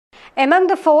Among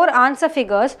the 4 answer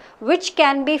figures, which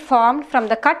can be formed from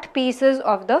the cut pieces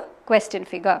of the question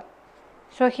figure?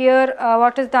 So here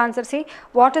what is the answer? See,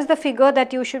 what is the figures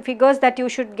that you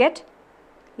should get?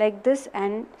 Like this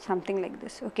and something like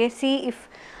this. Okay, see if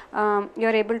you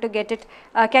are able to get it.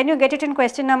 Can you get it in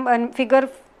question number figure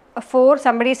 4?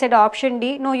 Somebody said option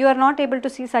D. No, you are not able to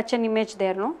see such an image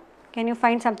there. No, can you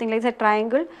find something like a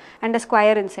triangle and a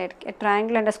square inside? A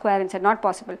triangle and a square inside, not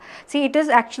possible. See, it is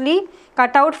actually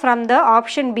cut out from the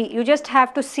option B. You just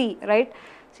have to see, right?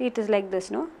 See, it is like this,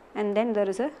 no, and then there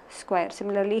is a square.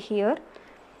 Similarly here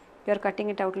you are cutting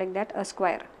it out like that, a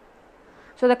square.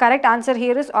 So the correct answer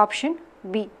here is option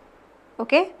B.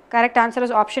 Okay, correct answer is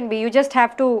option B. You just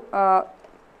have to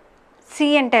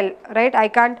see and tell, right? I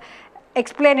can't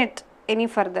explain it any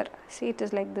further. See, it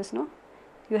is like this, no?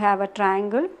 You have a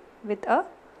triangle with a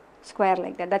square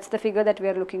like that. That's the figure that we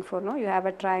are looking for, no? You have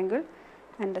a triangle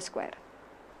and a square.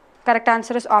 Correct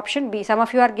answer is option B. Some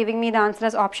of you are giving me the answer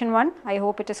as option 1. I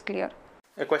hope it is clear.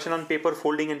 A question on paper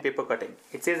folding and paper cutting.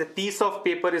 It says a piece of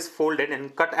paper is folded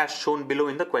and cut as shown below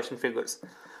in the question figures.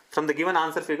 From the given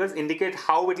answer figures, indicate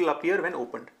how it will appear when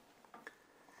opened.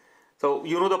 So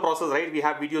you know the process, right? We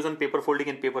have videos on paper folding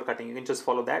and paper cutting. You can just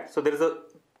follow that. So there is a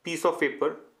piece of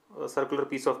paper, a circular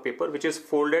piece of paper, which is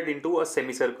folded into a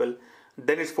semicircle.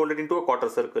 Then it's folded into a quarter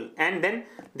circle. And then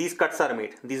these cuts are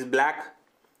made. These black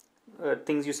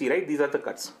things you see, right? These are the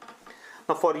cuts.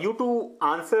 Now for you to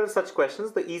answer such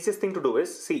questions, the easiest thing to do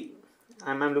is, see,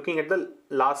 I'm looking at the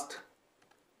last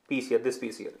piece here, this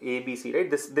piece here, A, B, C, right?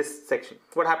 This section.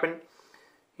 What happened?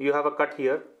 You have a cut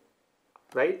here,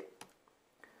 right?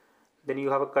 Then you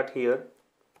have a cut here.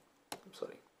 I'm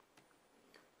sorry.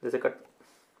 There's a cut.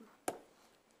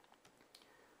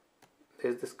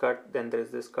 There's this cut, then there is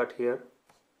this cut here.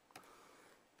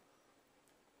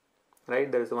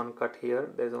 Right? There is one cut here,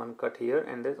 there is one cut here,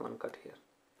 and there is one cut here.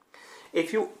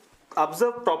 If you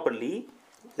observe properly,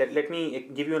 let me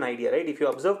give you an idea, right? If you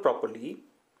observe properly,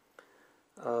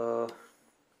 look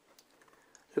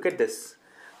at this.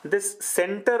 This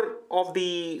center of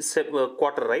the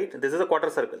quarter, right? This is a quarter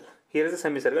circle. Here is a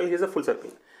semicircle, here is a full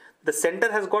circle. The center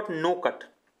has got no cut.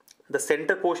 The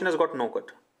center portion has got no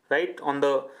cut, right? On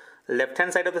the left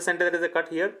hand side of the center there is a cut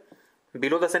here.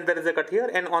 Below the center there is a cut here,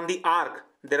 and on the arc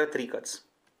there are 3 cuts.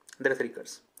 There are 3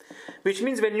 cuts. Which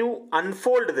means when you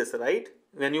unfold this, right?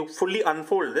 When you fully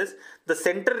unfold this, the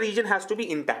center region has to be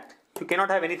intact. You cannot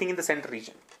have anything in the center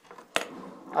region.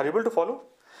 Are you able to follow?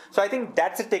 So I think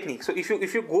that's a technique. So if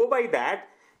you go by that,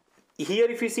 here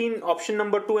if you see in option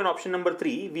number 2 and option number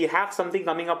 3, we have something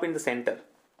coming up in the center.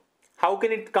 How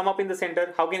can it come up in the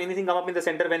center? How can anything come up in the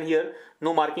center when here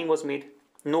no marking was made,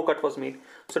 no cut was made?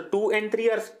 So 2 and 3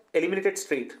 are eliminated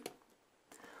straight.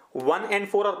 1 and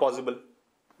 4 are possible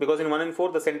because in 1 and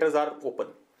 4 the centers are open.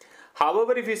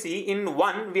 However, if you see in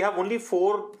 1 we have only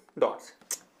 4 dots.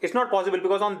 It's not possible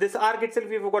because on this arc itself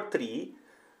we've got 3.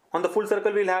 On the full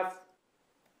circle we'll have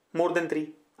more than 3.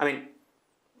 I mean,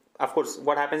 of course,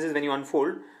 what happens is when you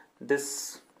unfold,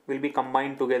 this will be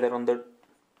combined together on the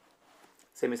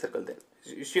semicircle there.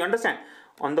 You understand?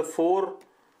 On the four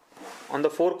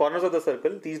corners of the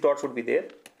circle, these dots would be there.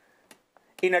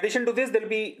 In addition to this, there will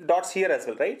be dots here as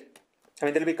well, right? I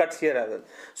mean, there will be cuts here as well.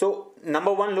 So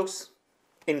number 1 looks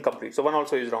incomplete. So 1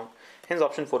 also is wrong. Hence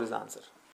option 4 is the answer.